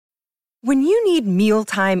When you need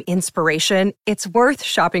mealtime inspiration, it's worth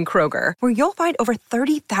shopping Kroger, where you'll find over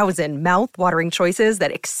 30,000 mouth-watering choices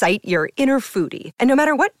that excite your inner foodie. And no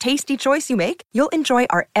matter what tasty choice you make, you'll enjoy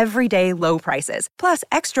our everyday low prices, plus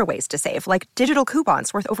extra ways to save, like digital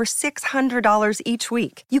coupons worth over $600 each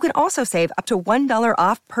week. You can also save up to $1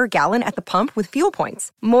 off per gallon at the pump with fuel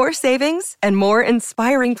points. More savings and more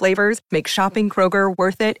inspiring flavors make shopping Kroger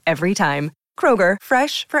worth it every time. Kroger,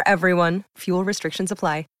 fresh for everyone. Fuel restrictions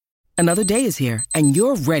apply. Another day is here, and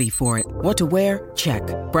you're ready for it. What to wear? Check.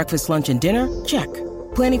 Breakfast, lunch, and dinner? Check.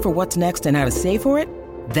 Planning for what's next and how to save for it?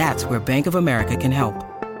 That's where Bank of America can help.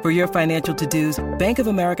 For your financial to-dos, Bank of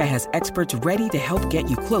America has experts ready to help get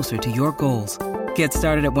you closer to your goals. Get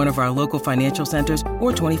started at one of our local financial centers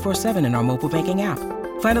or 24/7 in our mobile banking app.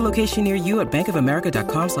 Find a location near you at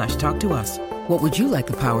bankofamerica.com/talktous. What would you like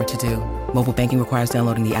the power to do? Mobile banking requires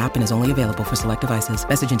downloading the app and is only available for select devices.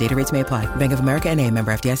 Message and data rates may apply. Bank of America N.A.,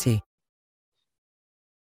 member FDIC.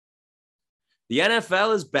 The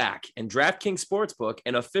NFL is back, and DraftKings Sportsbook,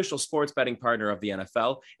 an official sports betting partner of the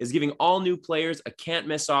NFL, is giving all new players a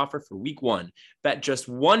can't-miss offer for Week 1. Bet just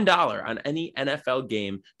 $1 on any NFL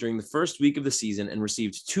game during the first week of the season and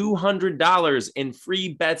receive $200 in free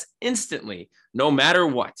bets instantly, no matter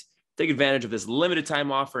what. Take advantage of this limited-time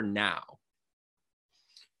offer now.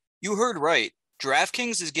 You heard right.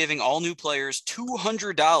 DraftKings is giving all new players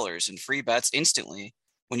 $200 in free bets instantly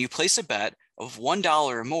when you place a bet of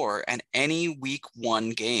 $1 or more on any Week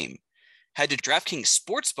 1 game. Head to DraftKings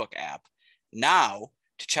Sportsbook app now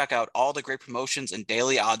to check out all the great promotions and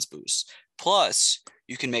daily odds boosts. Plus,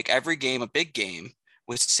 you can make every game a big game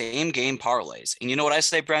with same game parlays. And you know what I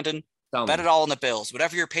say, Brendan? Bet it all on the Bills.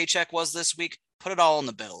 Whatever your paycheck was this week, put it all on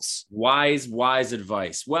the Bills. Wise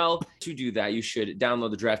advice. Well, to do that, you should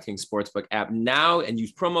download the DraftKings Sportsbook app now and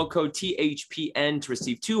use promo code THPN to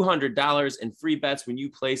receive $200 in free bets when you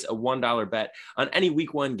place a $1 bet on any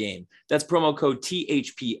Week 1 game. That's promo code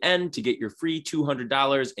THPN to get your free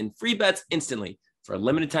 $200 in free bets instantly for a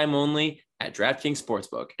limited time only at DraftKings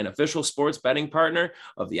Sportsbook, an official sports betting partner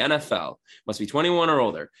of the NFL. Must be 21 or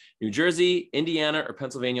older. New Jersey, Indiana, or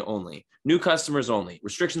Pennsylvania only. New customers only.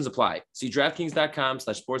 Restrictions apply. See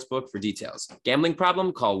DraftKings.com/sportsbook for details. Gambling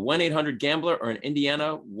problem? Call 1-800-GAMBLER or in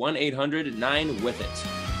Indiana, 1-800-9-WITH-IT.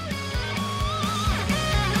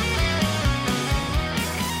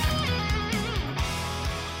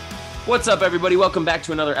 What's up, everybody? Welcome back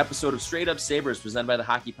to another episode of Straight Up Sabres, presented by the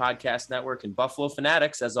Hockey Podcast Network and Buffalo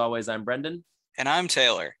Fanatics. As always, I'm Brendan. And I'm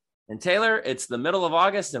Taylor. And Taylor, it's the middle of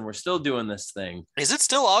August, and we're still doing this thing. Is it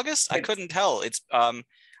still August? I couldn't tell. It's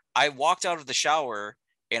I walked out of the shower,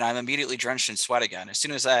 and I'm immediately drenched in sweat again. As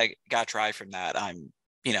soon as I got dry from that, I'm,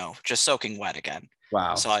 just soaking wet again.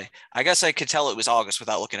 Wow. So I guess I could tell it was August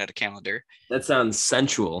without looking at a calendar. That sounds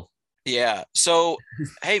sensual. Yeah. So,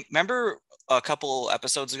 hey, remember a couple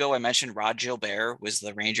episodes ago, I mentioned Rod Gilbert was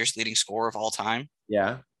the Rangers' leading scorer of all time.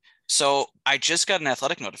 Yeah. So I just got an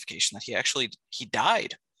Athletic notification that he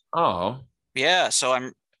died. Oh. Yeah.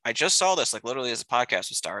 So I just saw this like literally as the podcast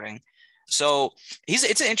was starting. So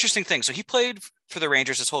it's an interesting thing. So he played for the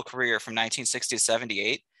Rangers his whole career from 1960 to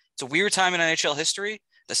 78. It's a weird time in NHL history.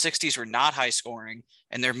 The 60s were not high scoring,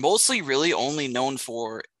 and they're mostly really only known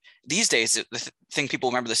for these days. The thing people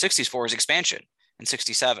remember the 60s for is expansion in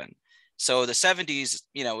 67. So the 70s,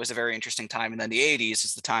 is a very interesting time. And then the 80s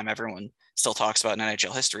is the time everyone still talks about in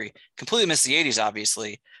NHL history. Completely missed the 80s,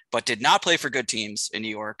 obviously, but did not play for good teams in New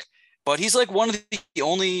York. But he's like one of the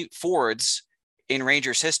only forwards in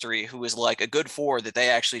Rangers history who was like a good forward that they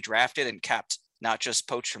actually drafted and kept, not just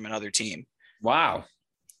poached from another team. Wow.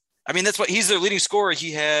 I mean, that's what he's their leading scorer.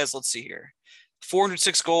 He has, let's see here,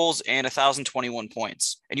 406 goals and 1,021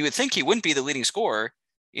 points. And you would think he wouldn't be the leading scorer,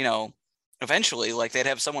 eventually, like they'd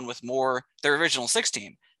have someone with more, their original 6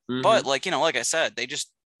 team. Mm-hmm. But like I said, they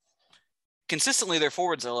just consistently, their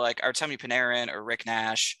forwards are like Artemi Panarin or Rick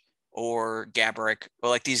Nash or Gaborik, or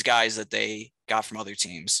like these guys that they got from other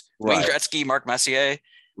teams. Right. Wayne Gretzky, Mark Messier.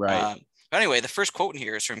 Right. But anyway, the first quote in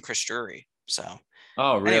here is from Chris Drury. So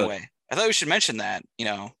really? Anyway, I thought we should mention that,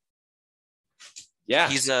 Yeah.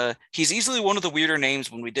 He's easily one of the weirder names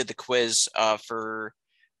when we did the quiz for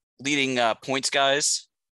leading points guys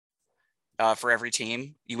for every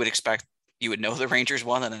team. You would expect you would know the Rangers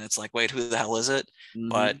won, and then it's like, wait, who the hell is it? Mm-hmm.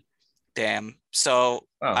 But damn. So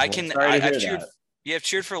I've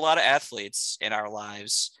cheered for a lot of athletes in our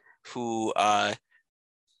lives who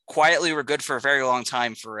quietly were good for a very long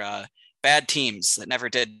time for bad teams that never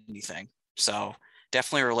did anything. So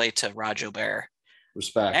definitely relate to Rod Gilbert.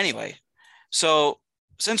 Respect. Anyway, so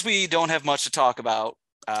since we don't have much to talk about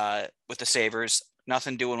with the Sabres,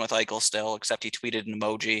 nothing doing with Eichel still, except he tweeted an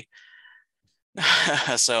emoji.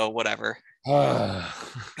 So whatever.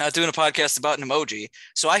 Not doing a podcast about an emoji.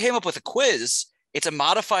 So I came up with a quiz. It's a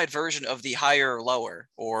modified version of the higher or lower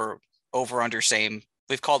or over under same.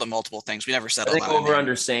 We've called it multiple things. We never I settled think on over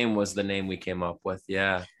under same was the name we came up with.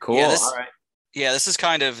 Yeah. Cool. Yeah, All right. Yeah, this is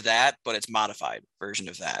kind of that, but it's modified version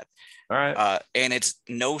of that. All right. And it's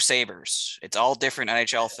no Sabres. It's all different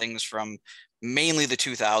NHL things from mainly the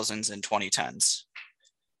 2000s and 2010s.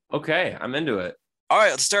 Okay, I'm into it. All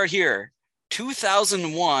right, let's start here.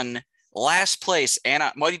 2001, last place,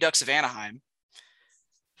 Mighty Ducks of Anaheim.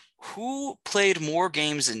 Who played more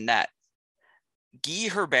games in net? Guy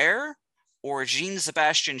Herbert or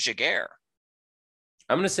Jean-Sebastien Giguère?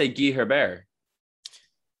 I'm going to say Guy Herbert.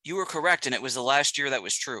 You were correct, and it was the last year that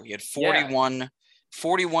was true. He had 41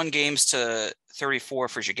 games to 34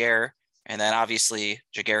 for Giguère, and then obviously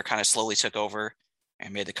Giguère kind of slowly took over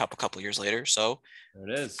and made the cup a couple years later. So there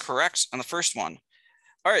it is. Correct on the first one.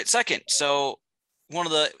 All right, second. So one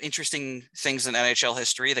of the interesting things in NHL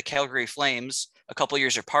history, the Calgary Flames, a couple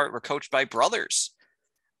years apart, were coached by brothers.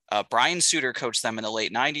 Brian Suter coached them in the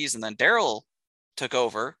late 90s, and then Daryl took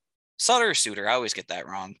over. Sutter Suter, I always get that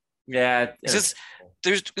wrong. Yeah.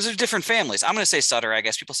 There's different families. I'm going to say Sutter, I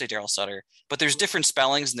guess. People say Daryl Sutter, but there's different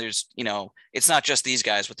spellings, and there's, it's not just these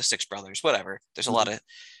guys with the six brothers, whatever. There's a lot of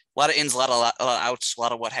ins, a lot of outs, a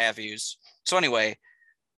lot of what have yous. So anyway,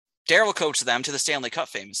 Daryl coached them to the Stanley Cup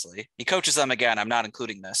famously. He coaches them again. I'm not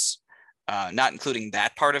including this, not including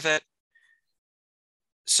that part of it.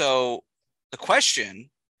 So the question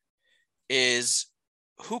is,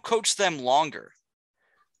 who coached them longer?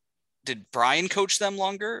 Did Brian coach them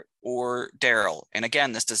longer or Daryl? And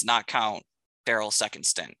again, this does not count Daryl's second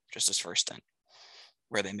stint, just his first stint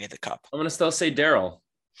where they made the cup. I'm going to still say Daryl.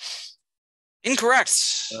 Incorrect.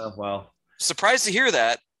 Well, surprised to hear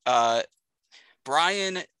that.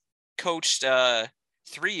 Brian coached 3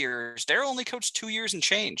 years. Daryl only coached 2 years and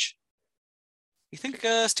change. You think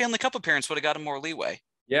Stanley Cup appearance would have got him more leeway?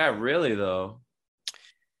 Yeah, really though.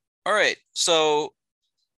 All right, so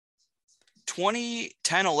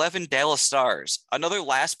 2010-11 Dallas Stars, another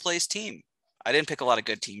last place team. I didn't pick a lot of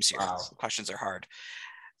good teams here. Wow. The questions are hard.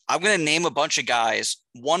 I'm going to name a bunch of guys.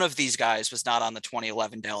 One of these guys was not on the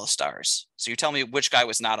 2011 Dallas Stars. So you tell me which guy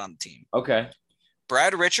was not on the team. Okay.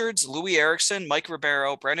 Brad Richards, Louis Eriksson, Mike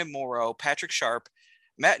Ribeiro, Brandon Morrow, Patrick Sharp,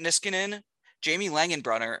 Matt Niskanen, Jamie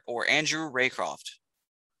Langenbrunner, or Andrew Raycroft.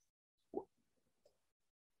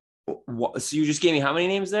 What? So you just gave me how many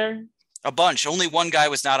names there? A bunch. Only one guy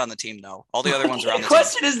was not on the team, though. All the other ones are on the team. What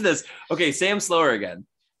question is this? Okay, Sam slower again.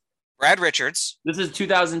 Brad Richards. This is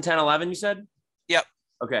 2010-11, you said? Yep.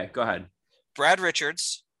 Okay, go ahead. Brad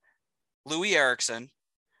Richards, Louis Eriksson,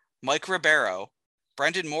 Mike Ribeiro,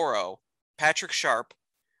 Brendan Morrow, Patrick Sharp,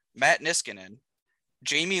 Matt Niskanen,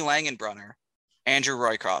 Jamie Langenbrunner, Andrew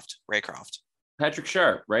Raycroft. Patrick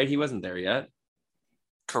Sharp, right? He wasn't there yet.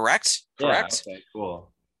 Correct. Yeah, okay,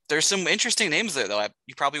 cool. There's some interesting names there, though.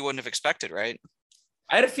 You probably wouldn't have expected, right?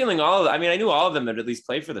 I had a feeling I knew all of them had at least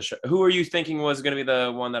played for the show. Who were you thinking was going to be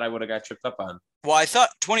the one that I would have got tripped up on? Well, I thought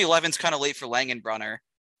 2011 is kind of late for Langenbrunner.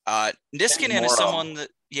 Niskanen is someone that,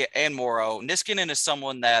 and Morrow. Niskanen is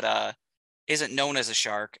someone that isn't known as a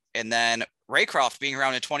Shark. And then Raycroft being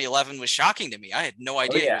around in 2011 was shocking to me. I had no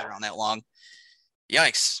idea he was around that long.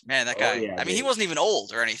 Yikes, man, that guy. Yeah, he wasn't even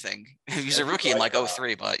old or anything. He was a rookie in like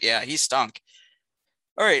 03, but yeah, he stunk.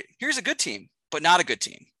 All right, here's a good team, but not a good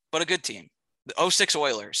team, but a good team. The 06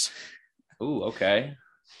 Oilers. Ooh, okay.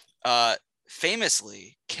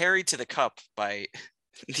 Famously carried to the cup by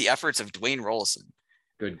the efforts of Dwayne Rollison.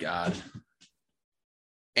 Good God.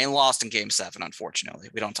 And lost in Game 7, unfortunately.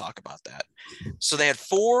 We don't talk about that. So they had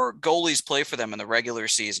 4 goalies play for them in the regular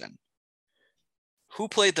season. Who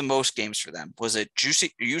played the most games for them? Was it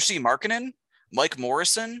Jussi Markkanen, Mike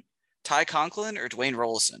Morrison, Ty Conklin, or Dwayne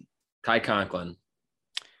Rollison? Ty Conklin.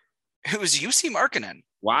 It was Jussi Markkanen.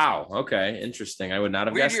 Wow. Okay. Interesting. I would not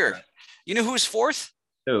have guessed that. You know who's fourth?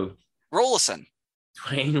 Who? Rollison.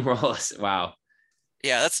 Dwayne Rollison. Wow.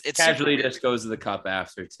 Yeah, it's casually just goes to the cup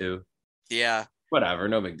after too. Yeah. Whatever.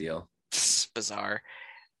 No big deal. It's bizarre.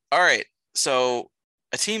 All right. So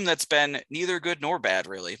a team that's been neither good nor bad,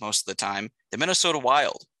 really, most of the time, the Minnesota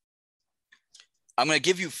Wild. I'm going to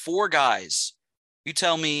give you 4 guys. You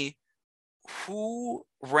tell me who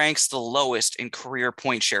ranks the lowest in career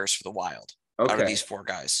point shares for the Wild out of these 4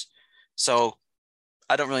 guys. So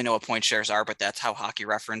I don't really know what point shares are, but that's how Hockey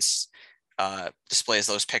Reference displays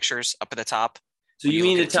those pictures up at the top. So you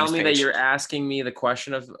mean to tell me that you're asking me the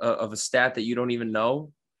question of a stat that you don't even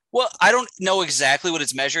know? Well, I don't know exactly what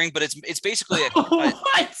it's measuring, but it's basically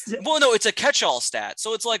it's a catch-all stat.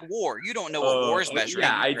 So it's like WAR. You don't know what WAR is measuring.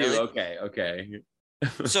 Yeah, I really. do. Okay.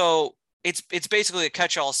 So it's basically a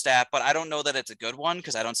catch-all stat, but I don't know that it's a good one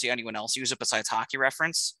because I don't see anyone else use it besides Hockey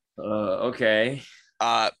Reference. Okay.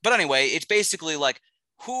 But anyway, it's basically like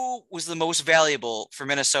who was the most valuable for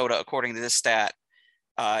Minnesota according to this stat.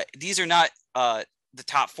 These are not the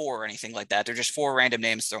top four or anything like that. They're just four random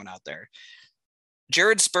names thrown out there.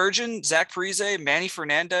 Jared Spurgeon, Zach Parise, Manny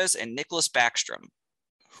Fernandez, and Nicholas Backstrom.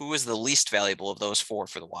 Who is the least valuable of those four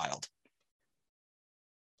for the Wild?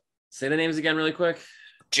 Say the names again really quick.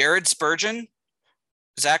 Jared Spurgeon,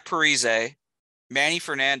 Zach Parise, Manny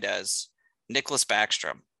Fernandez, Nicholas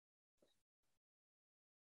Backstrom.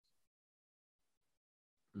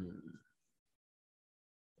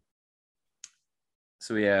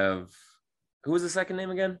 So we have, who was the second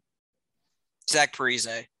name again? Zach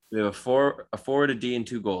Parise. We have a forward, a D, and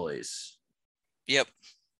two goalies. Yep.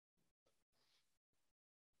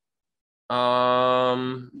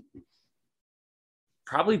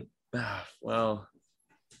 Probably. Well,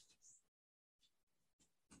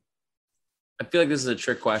 I feel like this is a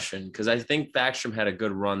trick question because I think Backstrom had a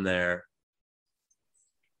good run there,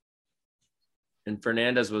 and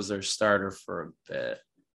Fernandez was their starter for a bit.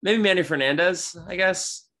 Maybe Manny Fernandez, I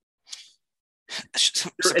guess.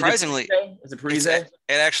 Surprisingly, is it Parise? It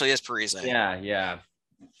actually is Parise. Yeah.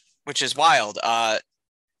 Which is wild.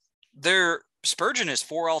 Their Spurgeon is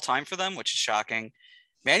 4 all-time for them, which is shocking.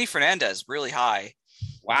 Manny Fernandez, really high.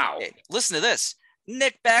 Wow. Hey, listen to this.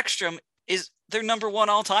 Nick Backstrom is their number 1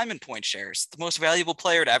 all-time in point shares, the most valuable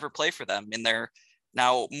player to ever play for them in their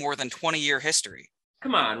now more than 20-year history.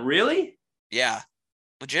 Come on, really? Yeah.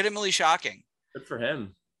 Legitimately shocking. Good for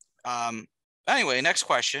him. Anyway, next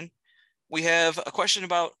question. We have a question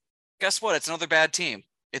about, guess what? It's another bad team.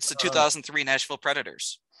 It's the 2003 Nashville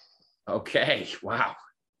Predators. Okay. Wow.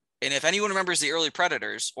 And if anyone remembers the early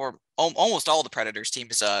Predators, or almost all the Predators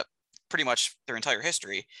teams, pretty much their entire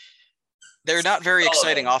history, they're not very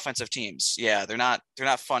exciting offensive teams. Yeah, they're not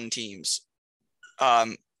fun teams.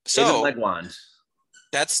 So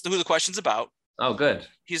that's who the question's about. Oh, good.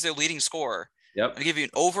 He's their leading scorer. Yep. I'll give you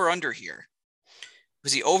an over-under here.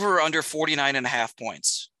 Was he over or under 49.5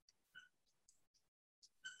 points?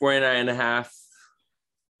 49.5.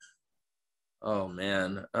 Oh,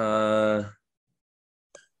 man.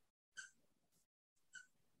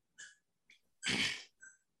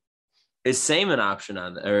 Is same an option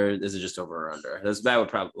on, or is it just over or under? That would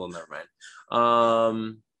probably, well, never mind.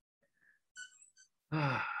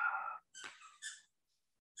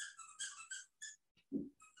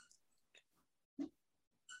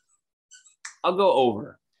 I'll go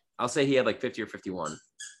over. I'll say he had like 50 or 51.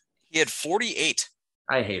 He had 48.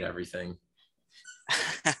 I hate everything.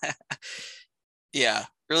 Yeah,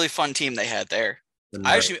 really fun team they had there.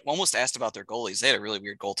 I actually almost asked about their goalies. They had a really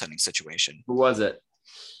weird goaltending situation. Who was it?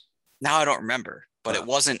 Now I don't remember, but it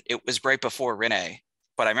was right before Rene.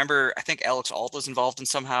 But I remember, I think Alex Ault was involved in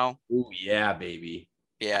somehow. Oh, yeah, baby.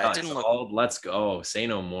 Yeah, it didn't look. Let's go. Say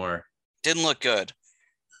no more. Didn't look good.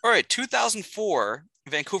 All right, 2004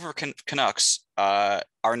 Vancouver Canucks are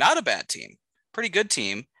not a bad team. Pretty good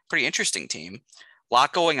team. Pretty interesting team. A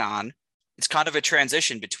lot going on. It's kind of a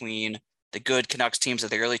transition between the good Canucks teams of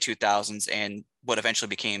the early 2000s and what eventually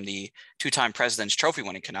became the 2-time President's Trophy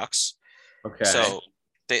winning Canucks. Okay. So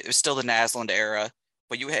it was still the Naslund era,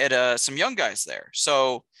 but you had some young guys there.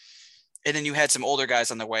 So, and then you had some older guys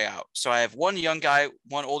on the way out. So I have one young guy,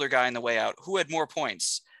 one older guy on the way out. Who had more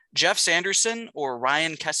points, Jeff Sanderson or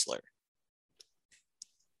Ryan Kessler?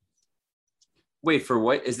 Wait, for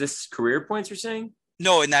what? Is this career points you're saying?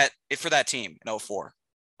 No, for that team in 04.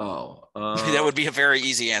 Oh, that would be a very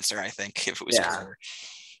easy answer, I think, if it was career.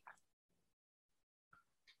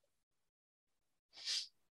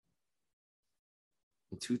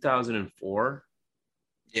 In 2004?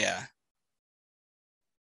 Yeah.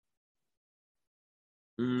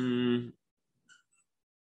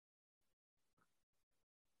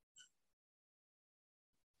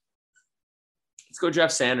 Let's go Jeff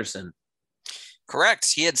Sanderson.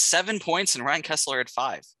 Correct. He had 7 points and Ryan Kessler had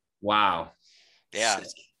 5. Wow. Yeah.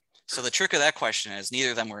 So the trick of that question is neither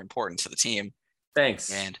of them were important to the team.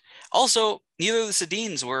 Thanks. And also, neither of the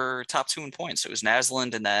Sedins were top 2 in points. It was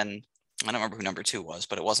Naslund, and then I don't remember who number 2 was,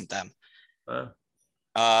 but it wasn't them. It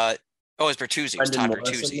was Bertuzzi. It was Todd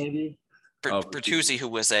Bertuzzi. Bertuzzi, who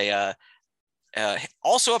was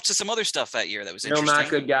also up to some other stuff that year that was interesting. Not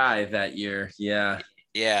good guy that year. Yeah.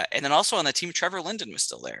 Yeah. And then also on the team, Trevor Linden was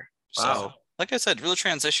still there. Wow. So, like I said, real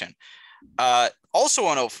transition. Also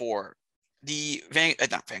on 04, the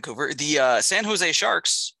San Jose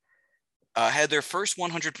Sharks had their first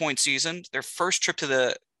 100-point season, their first trip to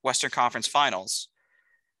the Western Conference Finals.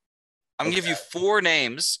 I'm going to give you 4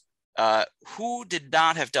 names who did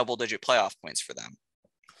not have double-digit playoff points for them.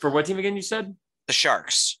 For what team again, you said? The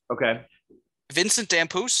Sharks. Okay. Vincent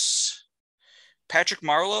Damphousse, Patrick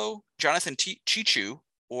Marleau, Jonathan Cheechoo,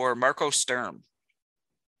 or Marco Sturm.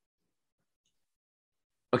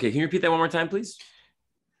 Okay, can you repeat that one more time, please?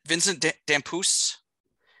 Vincent Damphousse,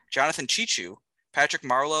 Jonathan Cheechoo, Patrick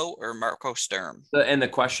Marleau, or Marco Sturm. And the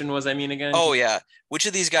question was, again? Oh, yeah. Which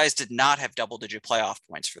of these guys did not have double-digit playoff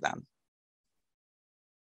points for them?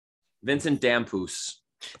 Vincent Damphousse.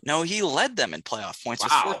 No, he led them in playoff points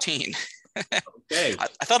with 14. Okay.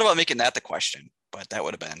 I thought about making that the question, but that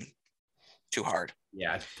would have been too hard.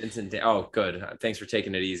 Yeah, Vincent. Oh, good. Thanks for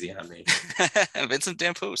taking it easy on me. Vincent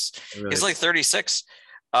Damphousse. Really He's like 36.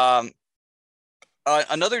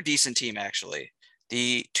 Another decent team, actually.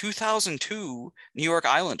 The 2002 New York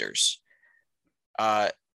Islanders.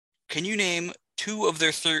 Can you name two of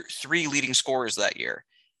their three leading scorers that year?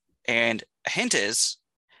 And a hint is,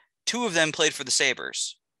 two of them played for the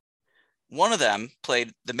Sabres. One of them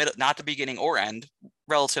played the middle, not the beginning or end,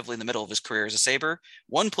 relatively in the middle of his career as a Sabre.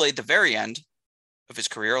 One played the very end of his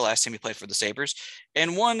career, last time he played for the Sabres.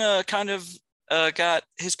 And one got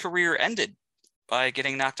his career ended by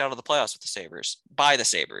getting knocked out of the playoffs with the Sabres, by the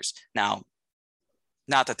Sabres. Now,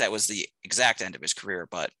 not that that was the exact end of his career,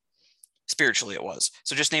 but spiritually it was.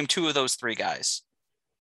 So just name two of those three guys.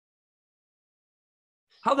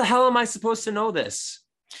 How the hell am I supposed to know this?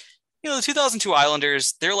 The 2002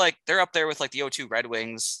 Islanders, they're up there with like the 02 Red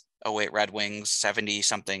Wings, 08 Red Wings, 70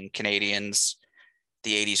 something Canadians,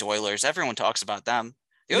 the 80s Oilers. Everyone talks about them.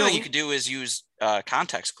 The other thing you could do is use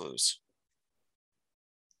context clues.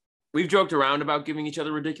 We've joked around about giving each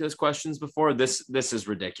other ridiculous questions before. This is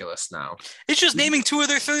ridiculous now. It's just naming two of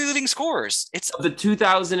their three leading scorers. It's the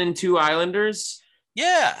 2002 Islanders.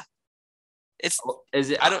 Yeah. Is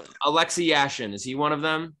it Alexei Yashin? Is he one of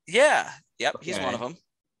them? Yeah. Yep. Okay. He's one of them.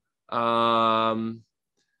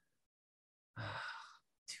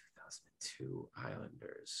 2002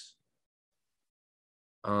 Islanders.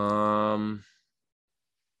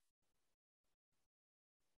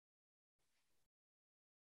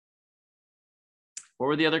 What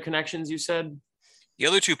were the other connections you said? The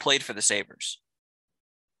other two played for the Sabres.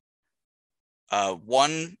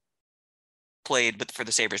 One played for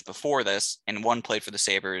the Sabres before this, and one played for the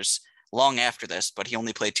Sabres long after this, but he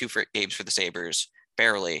only played two games for the Sabres,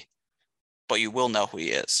 barely. But you will know who he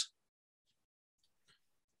is.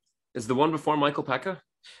 Is the one before Michael Pekka?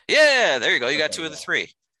 Yeah, there you go. You got two of the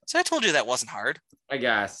three. So I told you that wasn't hard. I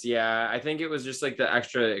guess. Yeah. I think it was just like the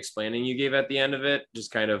extra explaining you gave at the end of it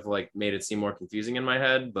just kind of like made it seem more confusing in my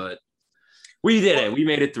head, but we did it. We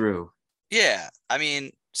made it through. Yeah.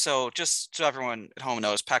 So just so everyone at home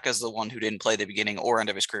knows, Pekka's the one who didn't play the beginning or end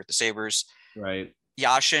of his career at the Sabres. Right.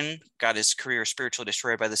 Yashin got his career spiritually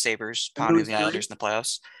destroyed by the Sabres, pounding the Islanders in the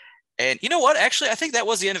playoffs. And you know what? Actually, I think that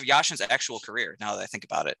was the end of Yashin's actual career, now that I think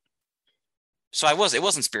about it. So it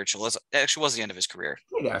wasn't spiritual. It actually was the end of his career.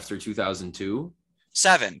 After 2002?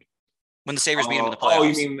 7, when the Sabres beat him in the playoffs. Oh,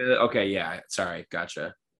 you mean, okay, yeah. Sorry,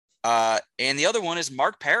 gotcha. And the other one is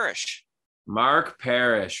Mark Parrish. Mark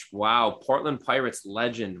Parrish. Wow. Portland Pirates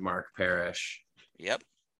legend, Mark Parrish. Yep.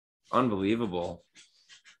 Unbelievable.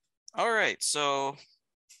 All right, so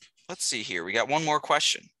let's see here. We got one more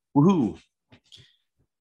question. Woohoo.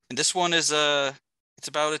 And this one is it's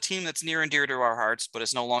about a team that's near and dear to our hearts, but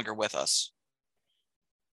it's no longer with us.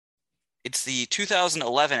 It's the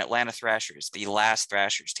 2011 Atlanta Thrashers, the last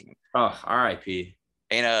Thrashers team. Oh, R.I.P.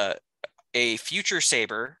 And a future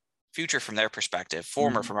Sabre, future from their perspective,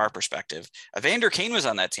 former from our perspective. Evander Kane was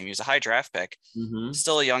on that team. He was a high draft pick.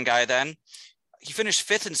 Still a young guy then. He finished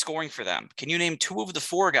 5th in scoring for them. Can you name two of the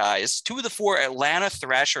four Atlanta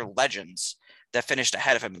Thrasher legends that finished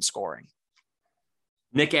ahead of him in scoring?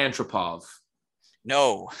 Nick Antropov.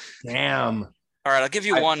 No. Damn. All right, I'll give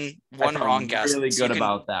you one wrong guess. Really good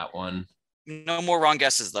about that one. No more wrong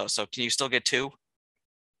guesses though. So can you still get two?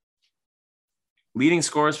 Leading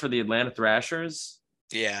scorers for the Atlanta Thrashers?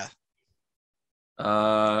 Yeah.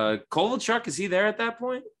 Kovalchuk, is he there at that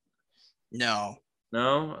point? No.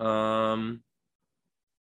 No.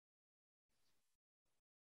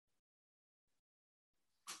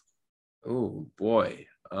 Oh boy.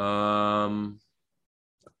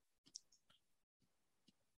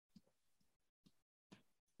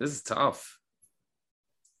 This is tough.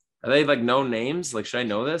 Are they like no names? Like, should I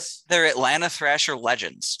know this? They're Atlanta Thrasher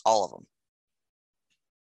legends, all of them.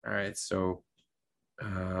 All right, so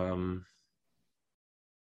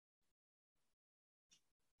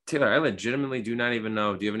Taylor, I legitimately do not even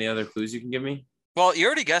know. Do you have any other clues you can give me? Well, you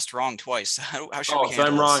already guessed wrong twice. How should we handle so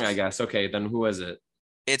I'm this? wrong, I guess. Okay, then who is it?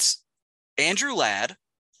 It's Andrew Ladd.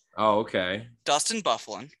 Oh, okay. Dustin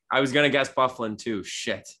Byfuglien. I was gonna guess Byfuglien too.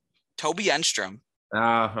 Shit. Toby Enstrom.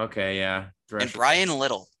 Ah, okay, yeah. And Brian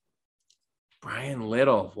Little. Brian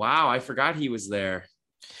Little. Wow, I forgot he was there.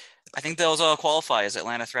 I think those all qualify as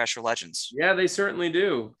Atlanta Thrasher legends. Yeah, they certainly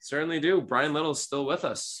do. Certainly do. Brian Little's still with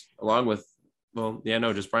us, along with, well, yeah,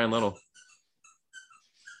 no, just Brian Little.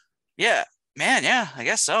 Yeah, man. Yeah, I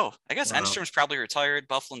guess so. I guess Wow. Enstrom's probably retired.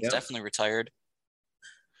 Bufflin's Yep. definitely retired.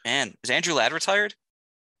 Man, is Andrew Ladd retired?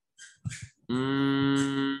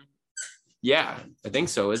 Yeah, I think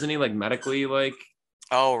so. Isn't he like medically like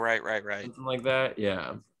Oh, right. something like that?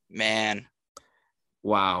 Yeah. Man,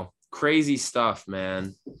 Wow. Crazy stuff,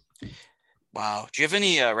 man. wow. Do you have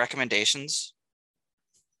any recommendations?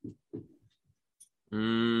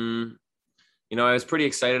 I was pretty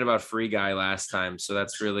excited about Free Guy last time, so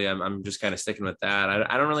that's really I'm just kind of sticking with that.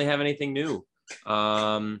 I don't really have anything new.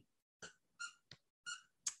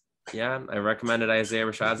 Yeah, I recommended Isaiah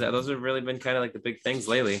Rashad. Those have really been kind of like the big things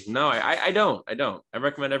lately. No, I don't. I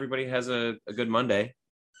recommend everybody has a good Monday.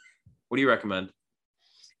 What do you recommend?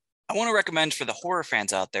 I want to recommend for the horror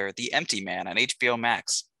fans out there, The Empty Man on HBO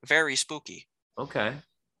Max. Very spooky. Okay.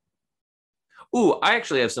 Ooh, I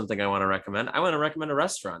actually have something I want to recommend. I want to recommend a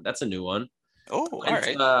restaurant. That's a new one. Oh, all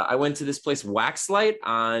right. I went to this place, Waxlight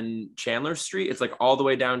on Chandler Street. It's like all the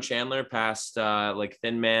way down Chandler past like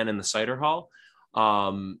Thin Man and the Cider Hall.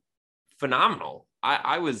 Phenomenal.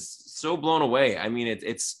 I was so blown away. I mean,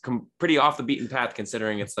 it's pretty off the beaten path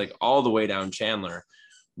considering it's like all the way down Chandler,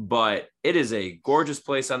 but it is a gorgeous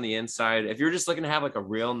place on the inside. If you're just looking to have like a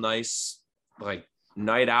real nice like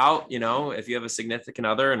night out, if you have a significant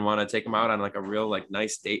other and want to take them out on like a real like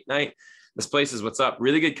nice date night, this place is what's up.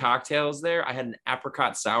 Really good cocktails there. I had an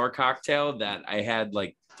apricot sour cocktail that I had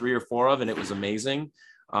like 3 or 4 of, and it was amazing.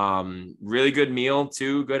 Really good meal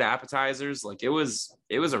too, good appetizers. Like it was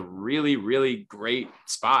a really, really great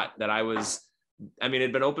spot that it's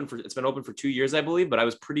been open for 2 years, I believe, but I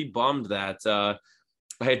was pretty bummed that,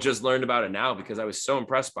 I had just learned about it now because I was so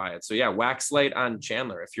impressed by it. So yeah, Waxlight on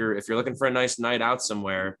Chandler. If you're looking for a nice night out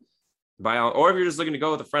somewhere, or if you're just looking to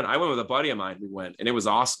go with a friend, I went with a buddy of mine. We went and it was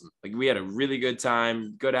awesome. Like we had a really good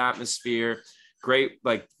time, good atmosphere, great,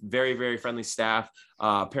 like very, very friendly staff.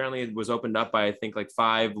 Apparently it was opened up by, I think like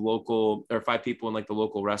 5 people in like the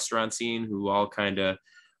local restaurant scene who all kind of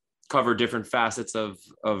cover different facets of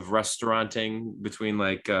restauranting between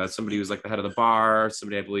like somebody who's like the head of the bar,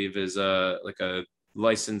 somebody I believe is like a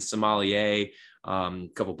licensed sommelier,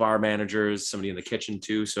 couple bar managers, somebody in the kitchen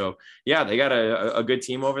too. So yeah, they got a good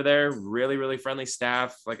team over there. Really, really friendly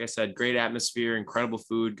staff. Like I said, great atmosphere, incredible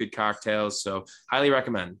food, good cocktails. So highly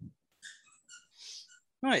recommend.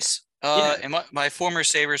 Nice. Yeah. And my former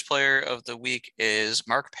Sabres player of the week is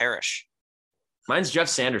Mark Parrish. Mine's Jeff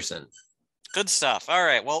Sanderson. Good stuff. All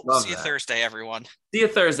right. Well, Love see you that. Thursday, everyone. See you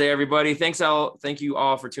Thursday, everybody. Thank you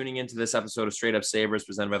all for tuning into this episode of Straight Up Sabres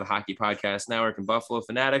presented by the Hockey Podcast Network and Buffalo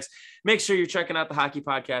Fanatics. Make sure you're checking out the Hockey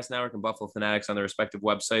Podcast Network and Buffalo Fanatics on their respective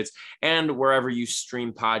websites and wherever you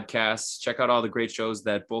stream podcasts. Check out all the great shows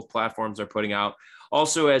that both platforms are putting out.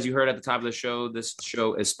 Also, as you heard at the top of the show, this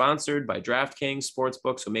show is sponsored by DraftKings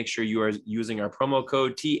Sportsbook. So make sure you are using our promo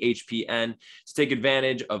code THPN to take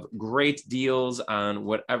advantage of great deals on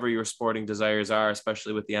whatever your sporting desires are,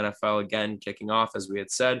 especially with the NFL again kicking off, as we had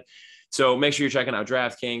said. So make sure you're checking out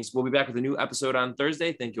DraftKings. We'll be back with a new episode on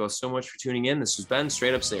Thursday. Thank you all so much for tuning in. This has been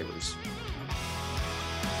Straight Up Sabres.